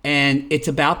 And it's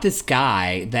about this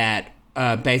guy that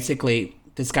basically,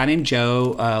 this guy named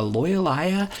Joe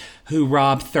Loyalaya, who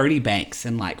robbed 30 banks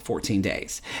in like 14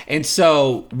 days. And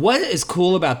so what is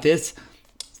cool about this,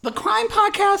 the crime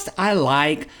podcast I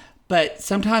like, but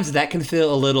sometimes that can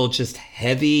feel a little just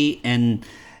heavy and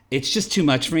it's just too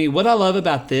much for me. What I love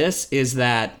about this is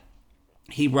that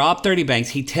he robbed 30 banks.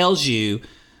 He tells you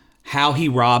how he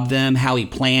robbed them, how he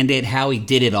planned it, how he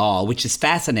did it all, which is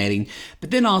fascinating. But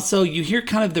then also you hear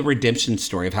kind of the redemption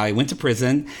story of how he went to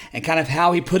prison and kind of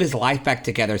how he put his life back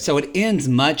together. So it ends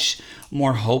much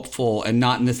more hopeful and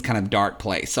not in this kind of dark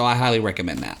place. So I highly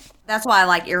recommend that. That's why I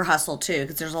like Ear Hustle too,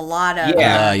 because there's a lot of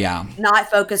not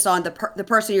focused on the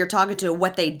person you're talking to,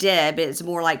 what they did, but it's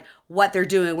more like what they're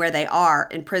doing, where they are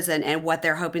in prison, and what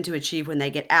they're hoping to achieve when they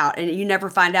get out. And you never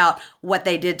find out what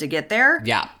they did to get there.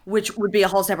 Yeah, which would be a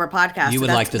whole separate podcast. You would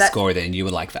like the score, then you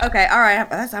would like that. Okay, all right.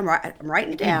 I'm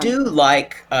writing it down. You do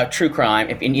like true crime.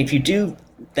 If you do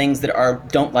things that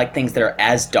don't like things that are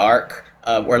as dark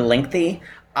or lengthy,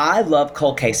 I love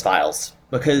Cold Case Files,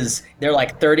 because they're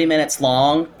like 30 minutes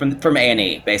long from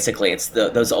A&E, basically. It's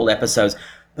those old episodes.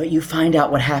 But you find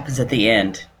out what happens at the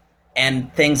end.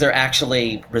 and things are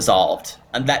actually resolved.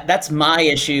 And that's my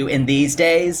issue in these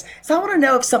days. So I want to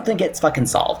know if something gets fucking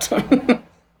solved.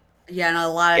 Yeah, and a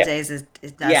lot of Yeah. days it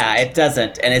doesn't. Yeah, it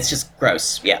doesn't, and it's just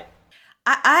gross. Yeah.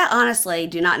 I honestly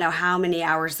do not know how many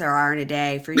hours there are in a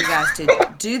day for you guys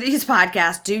to do these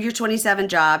podcasts, do your 27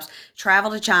 jobs,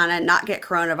 travel to China, not get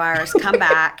coronavirus, come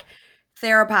back,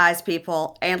 therapize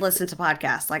people, and listen to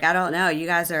podcasts. Like, I don't know. You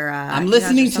guys are. I'm you guys are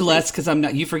listening to something- less because I'm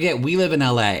not. You forget we live in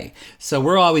LA, so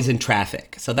we're always in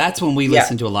traffic. So that's when we Yeah.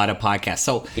 listen to a lot of podcasts.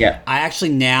 So Yeah. I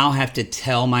actually now have to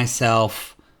tell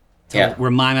myself to Yeah.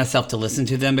 remind myself to listen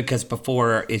to them because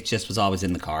before it just was always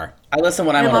in the car. I listen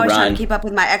when I I'm want always to trying run. to keep up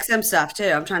with my XM stuff too.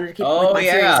 I'm trying to keep Oh, with my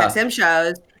yeah. Sirius XM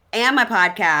shows and my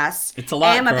podcasts. It's a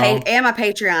lot, and my girl. and my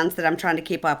Patreons that I'm trying to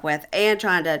keep up with, and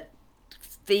trying to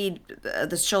feed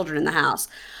the children in the house.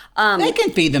 They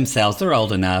can feed themselves. They're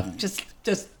old enough. Just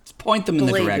point them in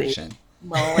the Believe me. direction.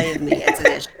 Believe me, it's an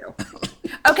issue.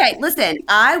 Okay, listen,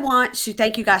 I want to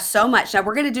thank you guys so much. Now,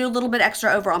 we're going to do a little bit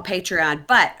extra over on Patreon,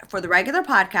 but for the regular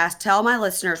podcast, tell my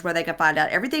listeners where they can find out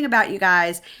everything about you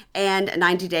guys and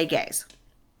 90 Day Gays.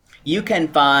 You can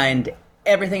find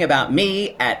everything about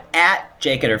me at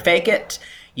Jake It or Fake It.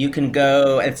 You can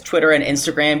go, it's Twitter and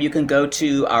Instagram. You can go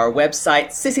to our website,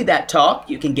 Sissy That Talk.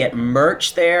 You can get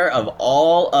merch there from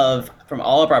all of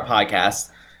our podcasts.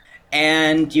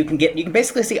 And you can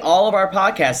basically see all of our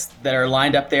podcasts that are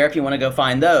lined up there if you want to go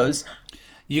find those.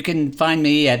 You can find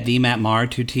me at the Matt Marr,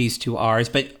 2 T's, 2 R's.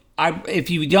 But if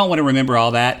you don't want to remember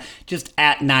all that, just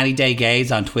at 90 Day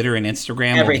Gays on Twitter and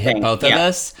Instagram. Everything, We'll hit both of yeah.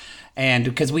 us. And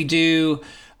because we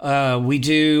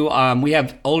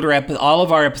have older all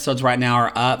of our episodes right now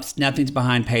are up. Nothing's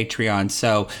behind Patreon.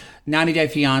 So 90 Day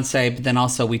Fiancé, but then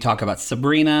also we talk about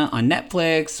Sabrina on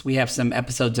Netflix. We have some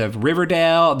episodes of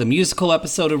Riverdale. The musical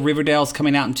episode of Riverdale is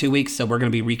coming out in 2 weeks, so we're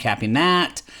going to be recapping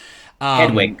that.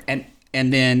 Hedwig.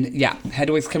 And then,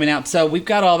 Hedwig's coming out. So we've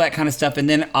got all that kind of stuff. And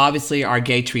then obviously our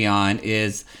Gatreon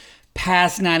is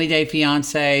past 90 Day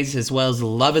Fiancés as well as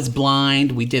Love is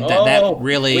Blind. We did that.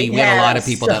 We had a lot of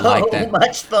people that liked that.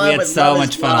 Much fun we had with so Love is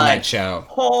much fun on Blind. that show.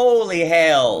 Holy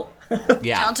hell.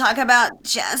 Yeah. I'll talk about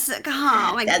Jessica.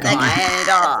 Oh my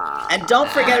God. And don't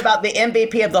forget about the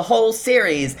MVP of the whole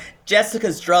series,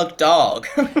 Jessica's drunk dog.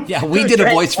 Yeah, we Who did a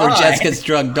drank voice for wine. Jessica's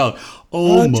drunk dog.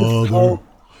 Oh, mother.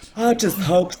 I just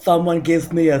hope someone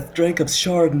gives me a drink of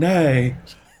Chardonnay.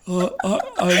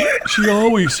 She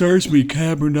always serves me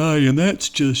Cabernet, and that's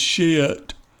just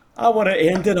shit. I want to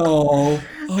end it all.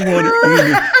 I want to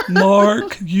end it.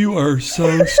 Mark, you are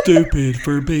so stupid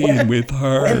for being with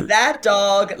her. When that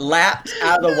dog lapped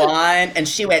out of the wine and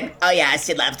she went, oh yeah,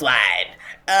 she loves wine.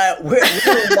 We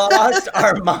lost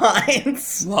our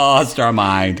minds. Lost our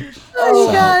mind. Oh,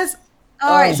 you guys.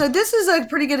 All right, so this is a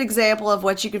pretty good example of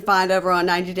what you can find over on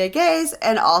 90 Day Gays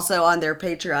and also on their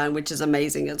Patreon, which is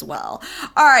amazing as well.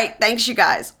 All right, thanks, you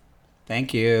guys.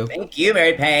 Thank you. Thank you,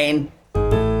 Mary Payne.